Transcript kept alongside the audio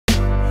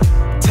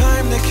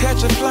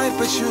catch a flight,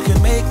 but you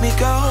can make me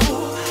go.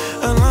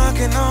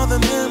 Unlocking all the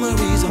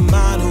memories of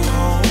my new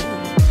home.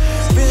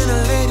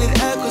 Ventilated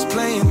echoes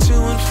playing to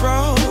and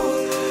fro.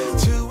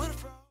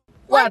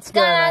 What's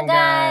going on,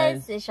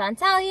 guys? It's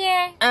Chontelle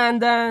here.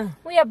 And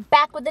we are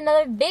back with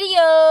another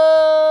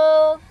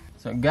video.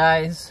 So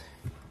guys,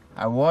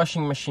 our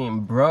washing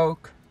machine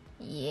broke.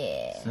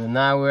 Yeah. So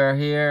now we're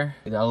here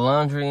with our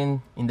laundry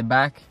in the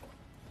back.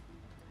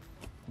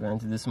 Going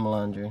to do some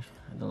laundry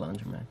at the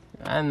laundromat.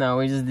 I don't know,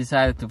 we just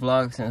decided to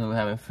vlog since we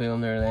haven't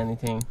filmed or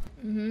anything.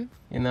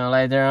 You know,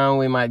 later on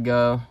we might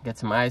go get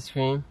some ice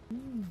cream.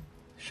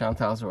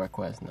 Chantelle's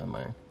request, not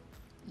mine.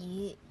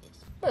 Yes.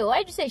 Wait,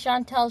 why'd you say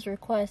Chantelle's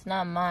request,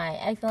 not mine?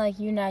 Acting like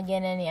you're not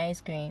getting any ice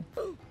cream.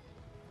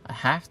 I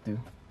have to.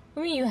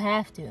 What do you mean you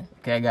have to?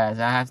 Okay guys,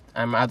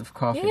 I'm out of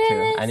coffee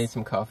too. I need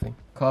some coffee.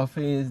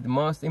 Coffee is the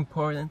most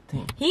important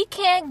thing. He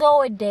can't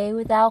go a day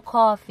without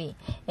coffee.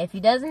 If he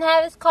doesn't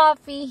have his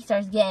coffee, he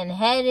starts getting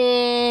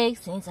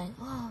headaches. And he's like,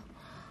 oh,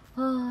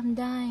 I'm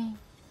dying.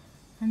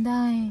 I'm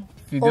dying.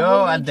 If you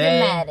go a day,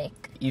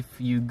 dramatic. If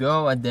you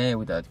go a day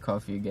without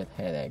coffee, you get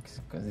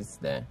headaches because it's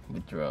the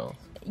withdrawals.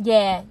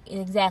 Yeah,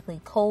 exactly.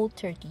 Cold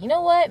turkey. You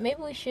know what?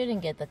 Maybe we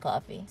shouldn't get the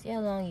coffee. See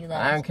how long you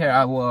last. I don't care.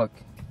 I'll walk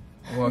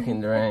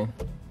in the rain.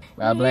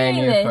 But I'll blame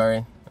you for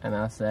it. And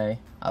I'll say,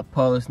 I'll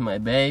post my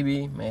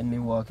baby made me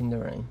walk in the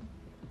rain.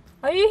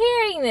 Are you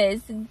hearing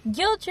this?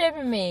 Guilt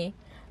tripping me.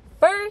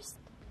 First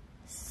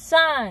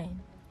sign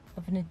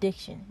of an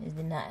addiction is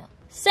denial.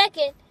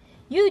 Second,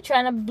 you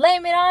trying to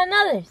blame it on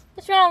others.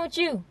 What's wrong with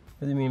you?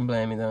 What do you mean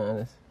blame it on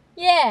others?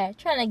 Yeah,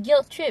 trying to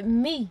guilt trip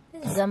me.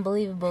 This is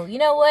unbelievable. You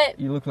know what?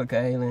 You look like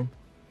an alien.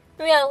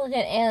 We gotta look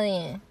at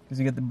alien. Because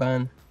you got the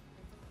bun.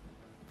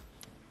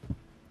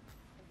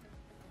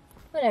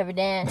 Whatever,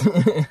 Dan.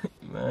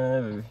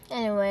 Maybe.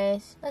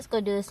 Anyways, let's go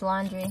do this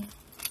laundry.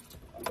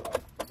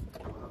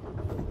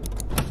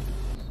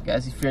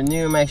 Guys, if you're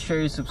new, make sure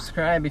you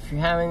subscribe if you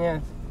haven't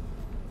yet.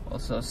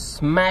 Also,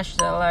 smash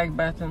that like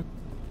button.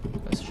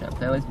 Because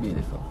Chontelle is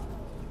beautiful.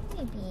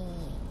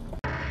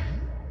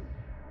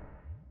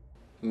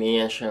 Me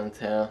and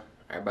Chontelle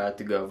are about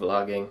to go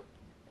vlogging.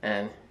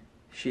 And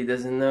she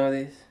doesn't know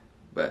this,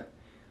 but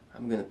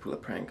I'm gonna pull a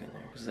prank on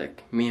her. It's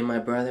like me and my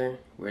brother,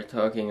 we're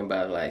talking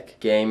about like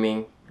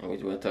gaming, and we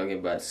were talking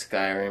about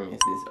Skyrim.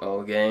 It's this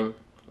old game,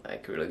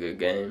 like really good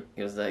game.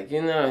 He was like,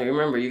 you know,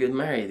 remember you get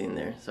married in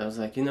there. So I was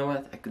like, you know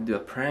what? I could do a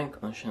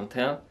prank on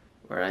Chontelle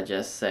where I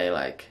just say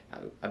like,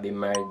 I've been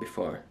married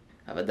before.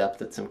 I've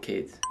adopted some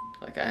kids.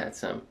 Like I had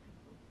some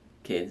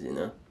kids, you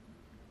know.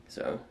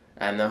 So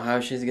I don't know how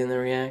she's gonna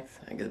react.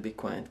 I gotta be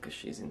quiet because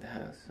she's in the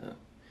house. So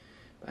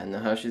I don't know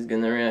how she's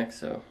gonna react.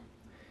 So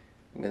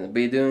I'm gonna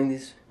be doing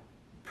this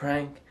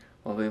prank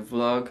while we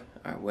vlog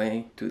our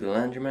way to the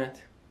laundromat,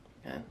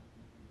 and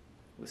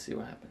we'll see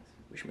what happens.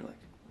 Wish me luck.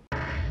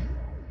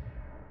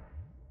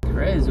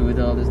 Crazy with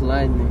all this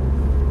lightning.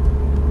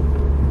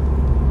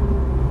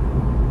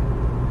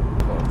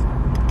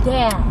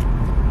 Damn.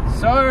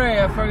 Sorry,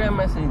 I forgot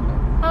my seatbelt.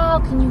 How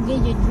can you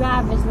get your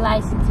driver's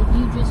license if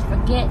you just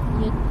forget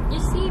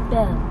your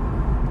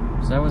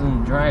seatbelt? So I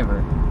wasn't a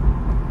driver.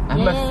 I have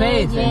my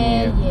faith in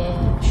you.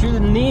 Yeah. You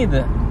shouldn't need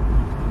a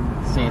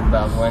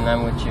seatbelt when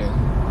I'm with you.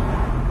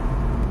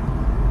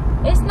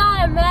 It's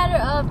not a matter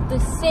of the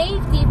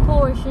safety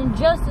portion,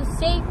 just the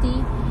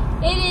safety.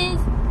 It is,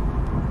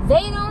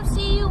 they don't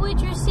see you with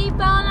your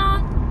seatbelt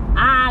on,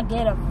 I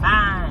get a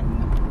fine.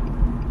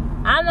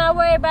 I'm not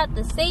worried about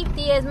the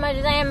safety as much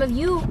as I am of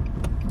you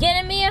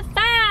getting me a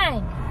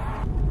fine.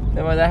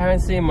 No, but I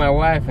haven't seen my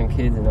wife and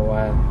kids in a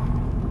while.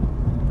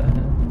 What the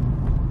hell?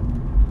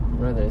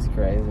 Brother is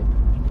crazy.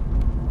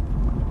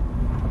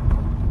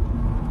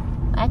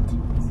 What?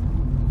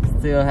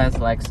 Still has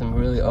like some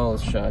really old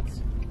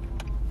shots.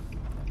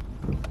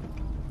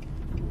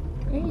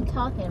 What are you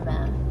talking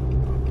about?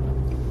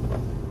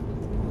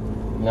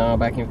 No,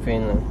 back in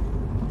Finland.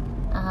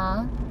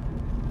 Uh-huh.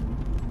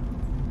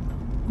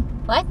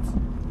 What?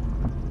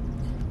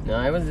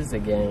 No, it was just a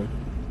game.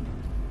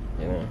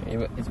 You know,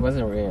 it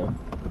wasn't real.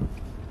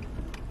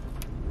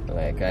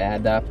 Like, I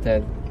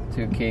adopted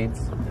 2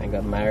 kids. I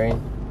got married.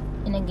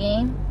 In a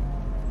game?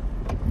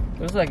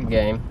 It was like a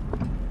game.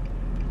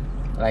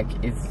 Like,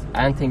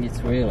 I don't think it's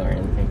real or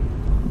anything.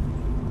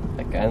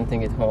 Like, I don't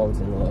think it holds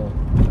in law.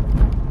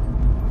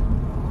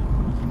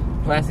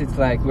 Plus, it's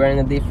like, we're in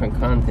a different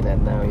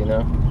continent now, you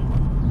know?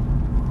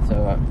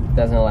 So, it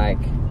doesn't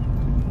like,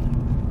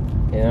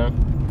 you know?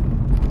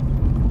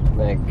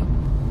 Like,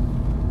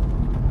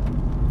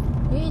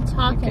 what are you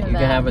talking about? You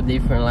can have a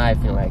different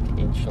life in like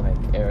each like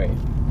area.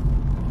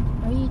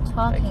 What are you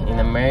talking about? In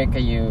America,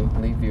 you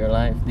live your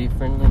life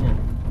differently. And,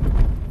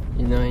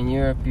 you know, in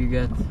Europe, you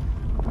got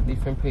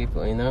different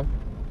people. You know.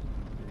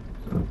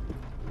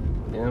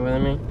 You know what I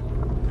mean?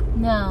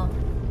 No.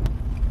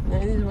 No,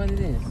 it is what it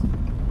is.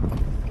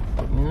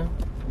 You know.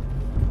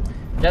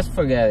 Just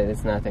forget it.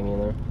 It's nothing. You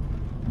know.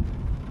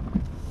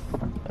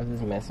 I was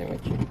just messing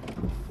with you.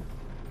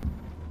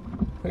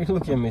 Why are you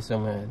looking at me so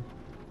mad?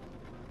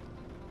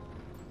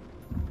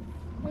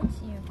 Let me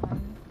see your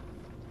phone.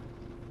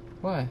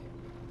 Why?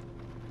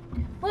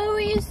 What were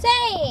you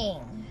saying?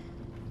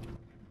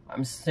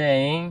 I'm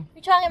saying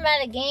You're talking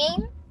about a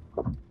game?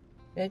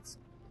 it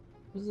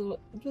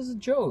was a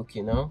joke,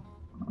 you know?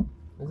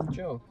 It was a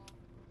joke.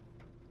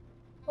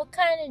 What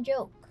kind of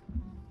joke?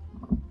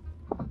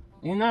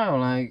 You know,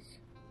 like,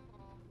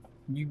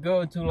 you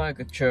go to like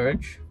a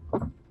church.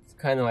 It's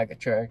kind of like a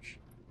church.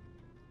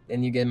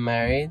 Then you get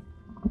married.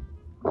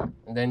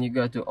 And then you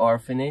go to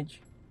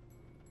orphanage.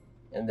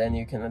 And then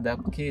you can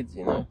adopt kids,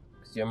 you know?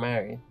 Because you're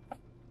married.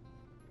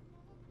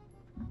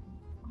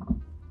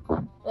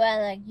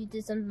 Well, like you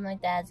did something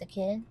like that as a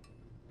kid?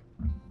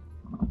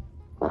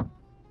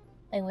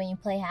 Like when you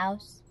play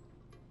house?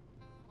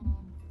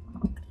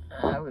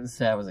 I wouldn't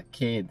say I was a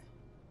kid.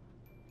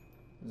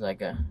 It was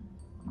like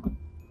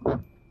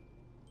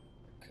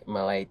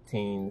my late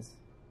teens.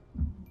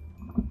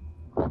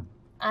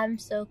 I'm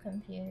so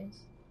confused.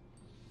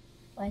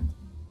 What?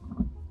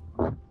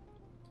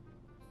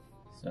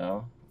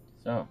 So,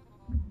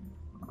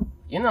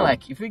 you know,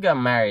 like if we got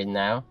married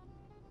now,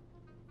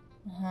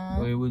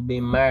 we would be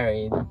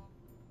married,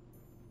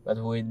 but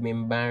we'd be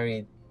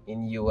married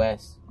in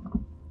US.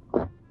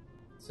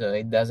 So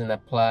it doesn't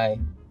apply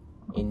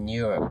in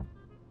Europe,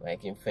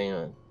 like in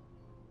Finland.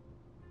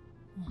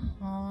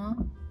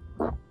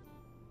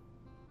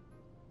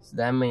 So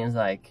that means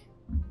like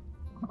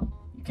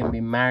you can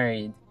be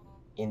married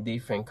in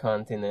different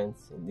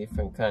continents, in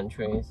different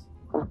countries.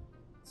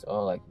 It's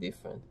all like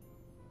different.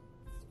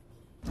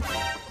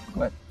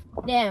 What?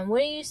 Damn,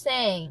 what are you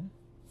saying?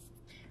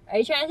 Are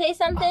you trying to say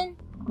something?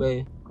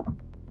 Wait,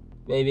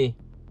 baby.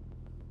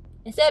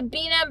 Instead of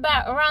beating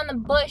about around the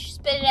bush,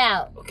 spit it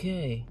out.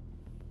 Okay.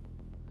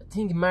 I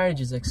think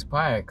marriage is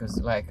expired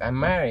because like I'm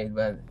married,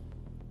 but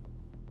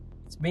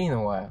it's been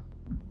a while.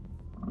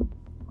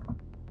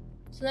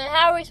 So then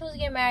how are we supposed to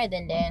get married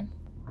then, Dan?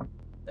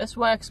 That's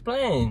why I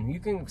explained. You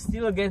can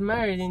still get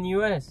married in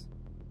US.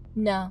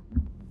 No.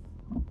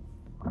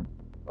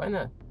 Why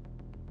not?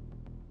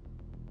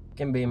 You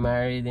can be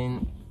married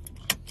in...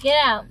 Get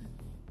out.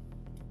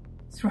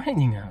 It's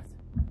raining out.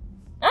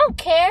 I don't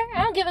care.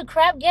 I don't give a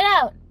crap. Get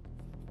out.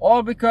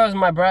 All because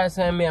my brother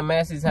sent me a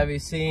message. Have you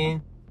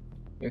seen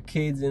your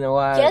kids in a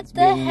while? Get It's the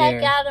been heck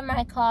years. out of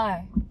my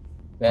car.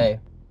 Babe,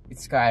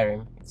 it's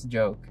Skyrim. It's a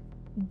joke.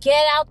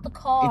 Get out the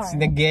car. It's in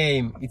the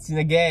game. It's in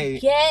the game.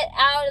 Get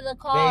out of the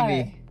car.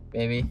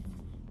 Baby.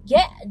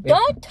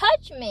 Don't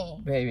touch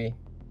me. Baby.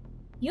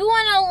 You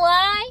wanna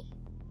lie?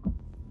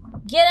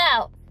 Get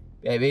out.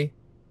 Baby.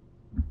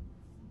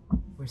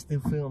 We're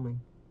still filming.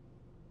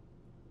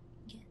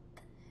 Get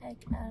the heck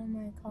out of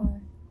my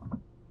car.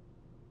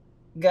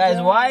 Guys,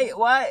 Yeah.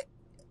 why?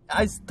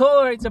 I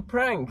told her it's a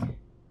prank.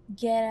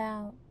 Get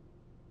out.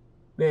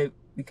 Babe,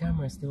 the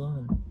camera's still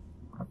on.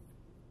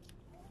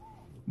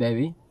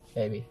 Baby.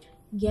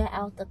 Get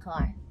out the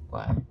car.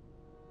 Why?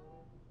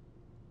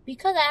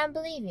 Because I don't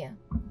believe you.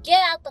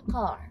 Get out the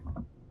car.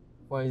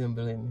 Why you don't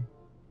believe me?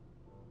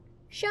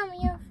 Show me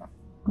your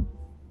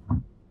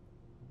phone.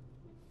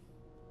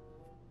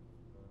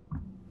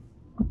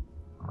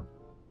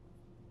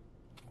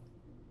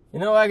 You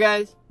know what,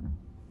 guys?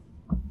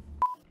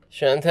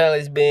 Chontelle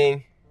is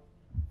being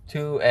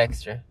too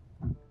extra.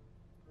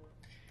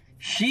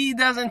 She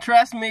doesn't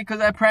trust me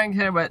because I pranked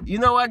her, but you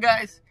know what,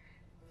 guys?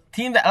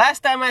 Team, that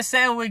last time I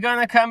said we're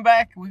gonna come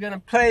back, we're gonna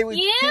play with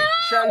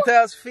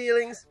Chantelle's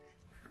feelings.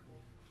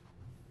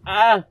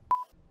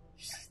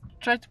 She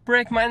tried to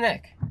break my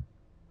neck.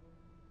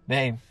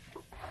 Babe,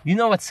 you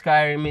know what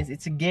Skyrim is?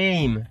 It's a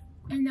game.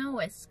 I know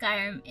what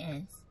Skyrim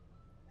is.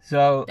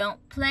 So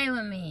Don't play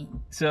with me.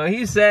 So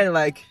he said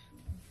like,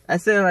 I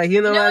said like,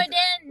 you know what?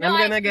 No I'm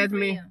ice gonna cream get for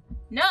me. you.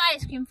 No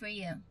ice cream for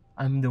you.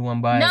 I'm the one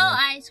buying No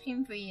it. ice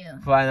cream for you.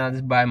 Fine, I'll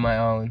just buy my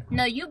own.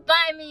 No, you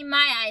buy me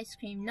my ice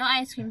cream. No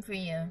ice cream for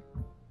you.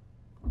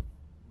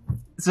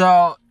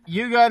 So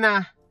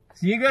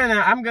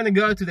I'm gonna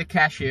go to the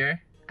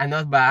cashier and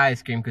not buy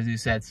ice cream because you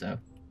said so.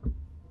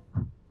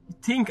 You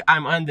think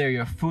I'm under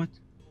your foot?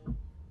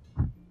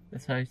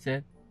 That's how you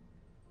said?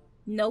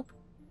 Nope.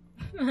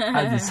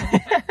 How do you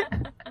say?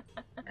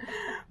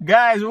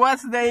 Guys,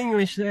 what's the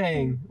English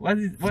saying? What?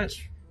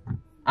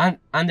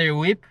 Under your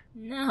whip?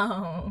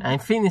 No.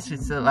 And Finnish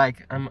it's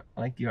like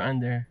you're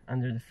under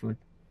the foot.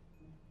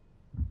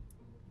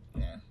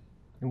 No.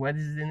 What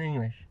is it in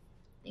English?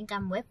 Think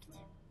I'm whipped?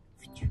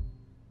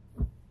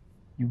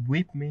 You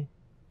whip me.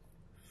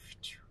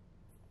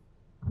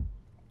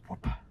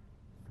 Whoopa.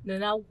 No,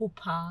 not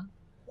whoopa.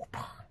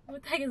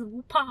 What the heck is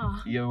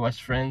whoopa? You ever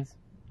watch Friends?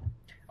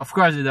 Of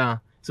course you don't.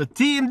 So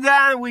team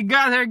down, we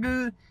got her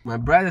good. My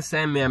brother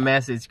sent me a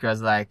message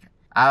because like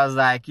I was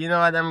like, you know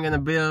what, I'm gonna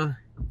build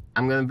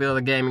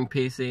a gaming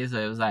PC. So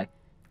it was like,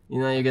 you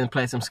know, you're gonna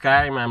play some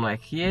Skyrim. I'm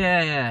like,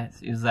 yeah.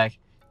 So he was like,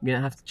 you're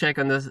gonna have to check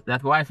on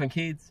that wife and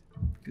kids,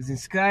 because in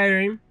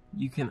Skyrim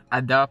you can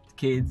adopt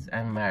kids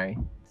and marry.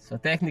 So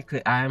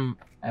technically I'm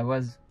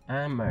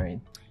married.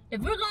 If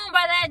we're going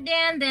by that,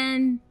 Dan,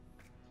 then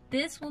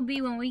this will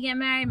be when we get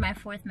married, my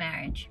 4th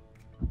marriage.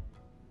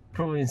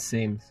 Probably in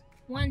Sims.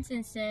 Once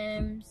in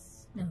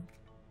Sims. No.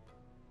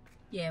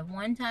 Yeah,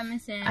 one time in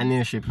Sims. I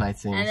knew she played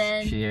Sims. And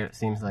then, she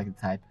seems like the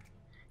type.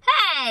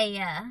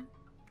 hey!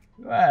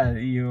 Well,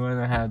 you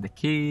wanna have the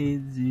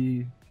kids,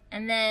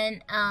 And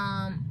then,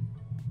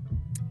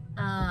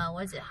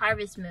 was it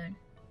Harvest Moon?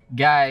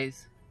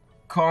 Guys,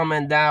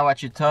 comment down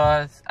what you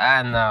thought.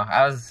 I don't know,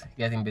 I was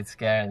getting a bit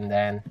scared, and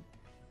then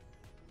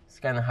it's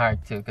kind of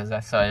hard too, because I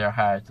saw your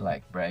heart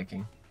like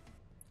breaking.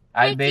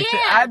 I'd be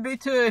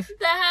too if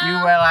you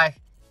were like,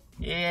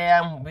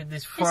 yeah, I'm with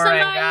this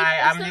foreign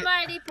guy. If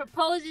somebody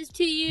proposes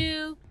to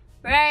you,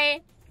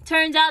 right?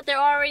 Turns out they're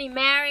already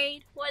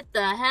married. What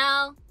the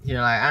hell?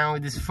 You're like, I'm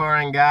with this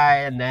foreign guy,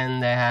 and then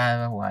they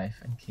have a wife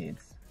and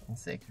kids in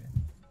secret.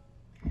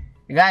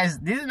 You guys,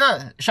 this is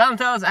not...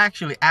 Chontelle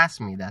actually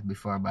asked me that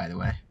before, by the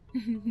way.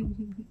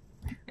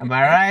 Am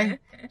I right?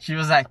 She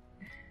was like,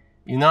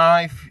 you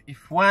know,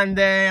 if one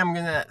day I'm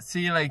gonna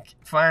see, like,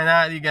 find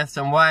out you got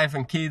some wife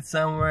and kids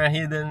somewhere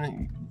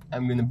hidden,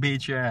 I'm gonna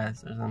beat your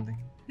ass or something.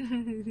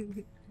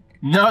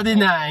 No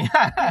denying.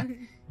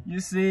 You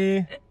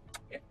see?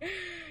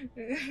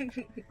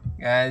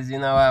 Guys, you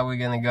know what? We're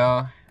gonna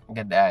go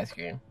get the ice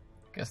cream.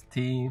 Because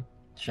Team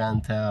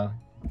Chontelle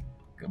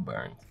got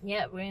burned.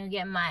 Yep, we're gonna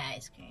get my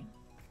ice cream.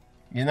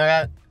 You know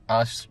what?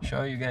 I'll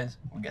show you guys.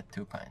 We got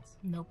 2 pints.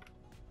 Nope.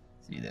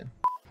 See you then.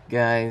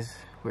 Guys,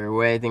 we're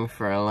waiting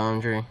for our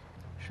laundry.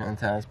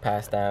 Chantelle's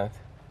passed out.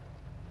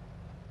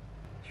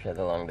 She had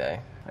a long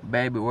day. My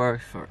baby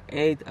works for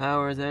 8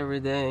 hours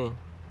every day.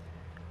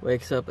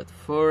 Wakes up at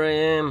 4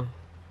 AM.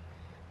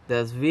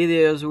 Does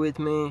videos with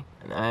me.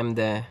 And I'm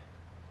the...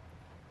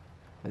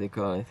 what do you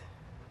call it?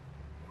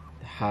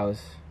 The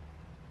house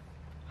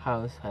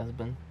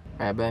husband.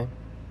 Right, babe?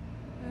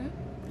 Hmm?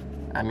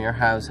 I'm your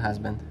house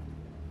husband.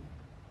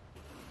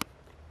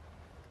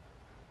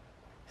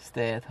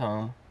 Stay at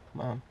home,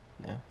 mom.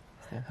 No,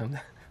 stay at home.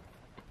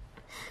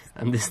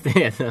 I'm the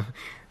stay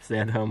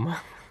at home mom.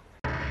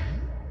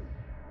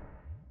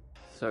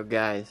 So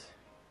guys,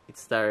 it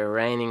started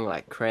raining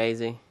like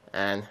crazy,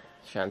 and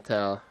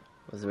Chontelle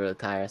was really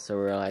tired. So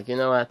we were like, you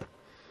know what?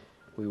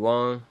 We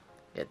won't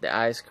get the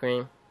ice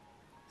cream,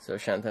 so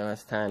Chontelle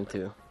has time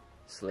to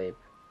sleep.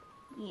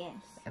 Yes.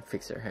 And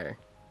fix her hair.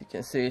 You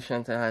can see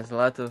Chontelle has a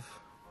lot of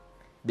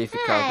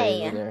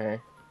difficulties with her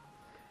hair.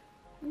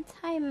 It's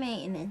high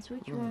maintenance.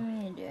 What you want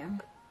me to do?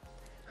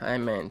 High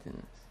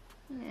maintenance.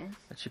 Yes.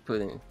 What she put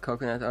in?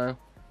 Coconut oil?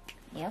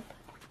 Yep.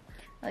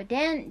 Oh,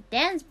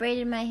 Dan's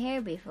braided my hair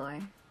before.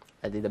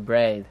 I did a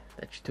braid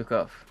that she took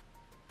off.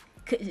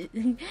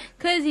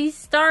 Cause he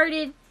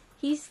started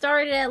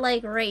at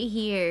like right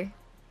here.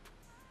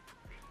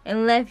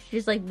 And left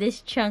just like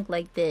this chunk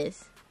like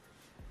this.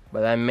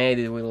 But I made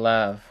it with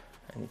love.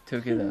 And he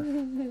took it off.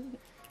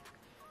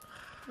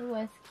 It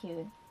was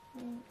cute.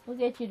 We'll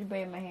get you to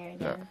braid my hair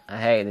again. No, I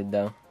hate it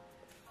though.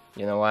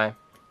 You know why?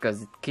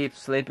 Because it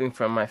keeps slipping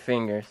from my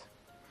fingers.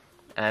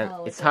 And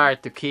it's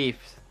hard to keep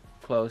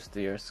close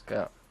to your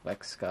scalp.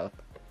 Like scalp.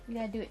 You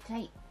gotta do it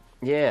tight.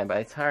 Yeah, but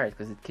it's hard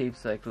because it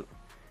keeps like...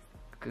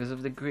 because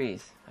of the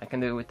grease. I can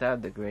do it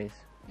without the grease.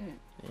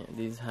 Yeah,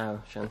 this is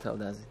how Chontelle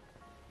does it.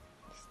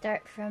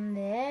 Start from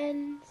the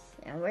ends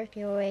and work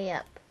your way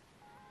up.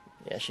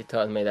 Yeah, she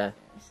taught me that.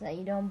 So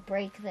you don't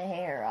break the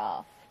hair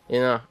off. You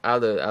know, I'll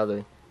do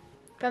it.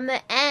 From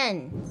the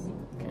ends.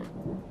 Okay.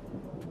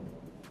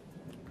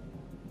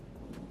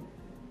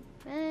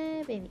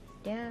 My baby's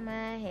doing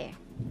my hair.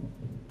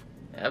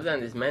 I've done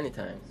this many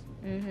times.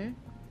 Mm-hmm.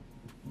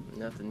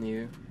 Nothing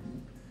new.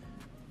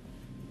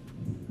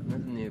 I'm not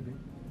a newbie.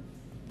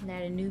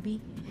 Not a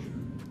newbie?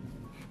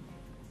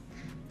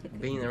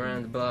 Being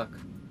around the block.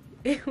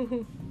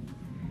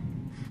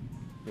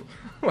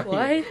 What?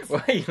 Why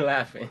are you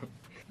laughing?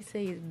 You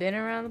say he's been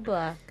around the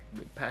block.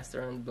 We passed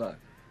around the block.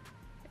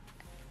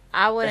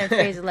 I wouldn't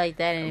phrase it like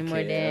that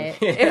anymore, Dad.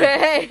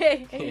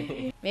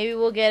 Maybe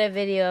we'll get a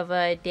video of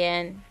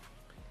Dan.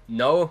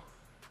 No,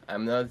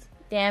 I'm not.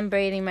 Dan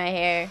braiding my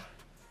hair.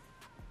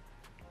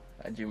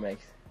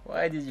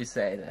 Why did you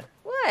say that?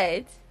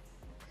 What?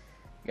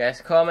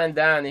 Guys, comment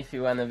down if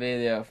you want a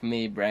video of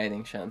me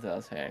braiding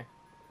Chantelle's hair.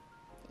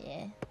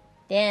 Yeah.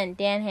 Dan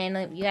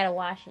handling, you gotta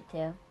wash it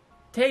too.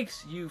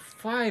 Takes you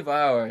 5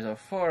 hours or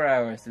 4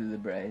 hours to do the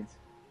braids.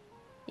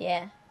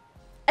 Yeah.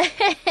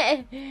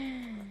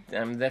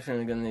 I'm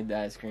definitely gonna need the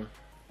ice cream.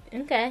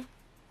 Okay.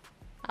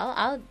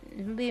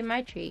 It'll be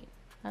my treat.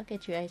 I'll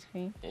get you ice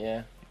cream.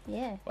 Yeah.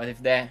 Yeah. What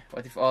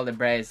if all the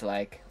braids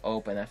like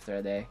open after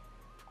a day?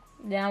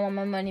 Then I want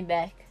my money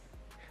back.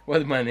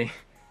 What money?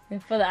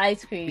 For the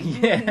ice cream.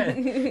 Yeah.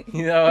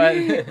 You know what?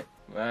 You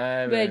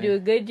better do a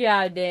good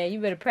job, Dan.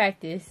 You better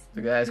practice.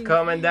 So guys,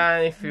 comment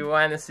down if you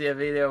want to see a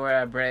video where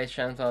I braid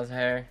Chantelle's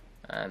hair.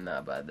 I don't know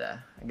about that.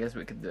 I guess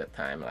we could do a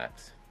time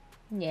lapse.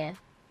 Yeah.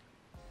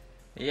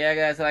 Yeah,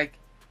 guys, like,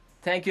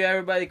 thank you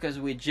everybody, because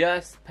we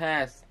just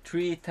passed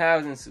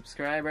 3,000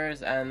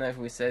 subscribers. I don't know if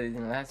we said it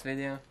in the last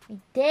video. We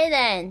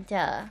didn't.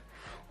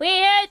 We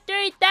hit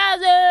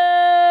 3,000!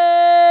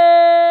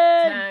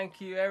 Thank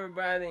you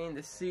everybody in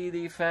the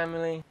CD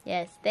family.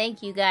 Yes,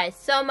 thank you guys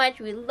so much.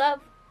 We love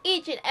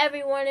each and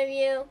every one of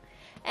you.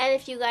 And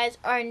if you guys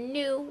are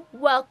new,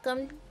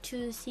 welcome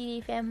to the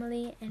CD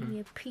family, and we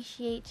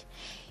appreciate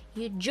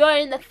you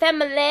joining the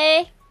family.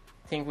 I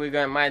think we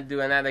might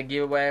do another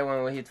giveaway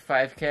when we hit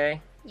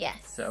 5K.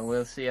 Yes. So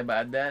we'll see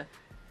about that.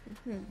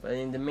 But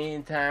in the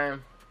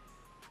meantime,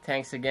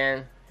 thanks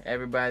again,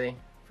 everybody,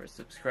 for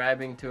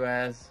subscribing to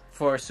us,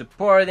 for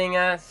supporting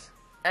us,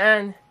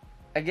 and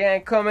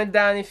again, comment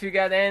down if you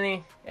got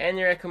any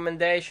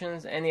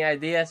recommendations, any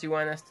ideas you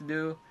want us to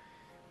do.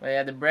 But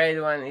yeah, the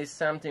braid one is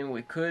something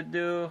we could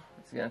do.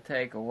 It's gonna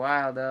take a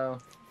while though.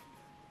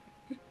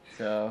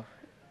 So,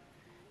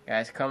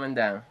 guys, comment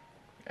down,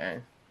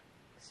 and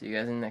see you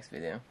guys in the next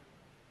video.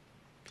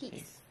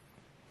 Peace.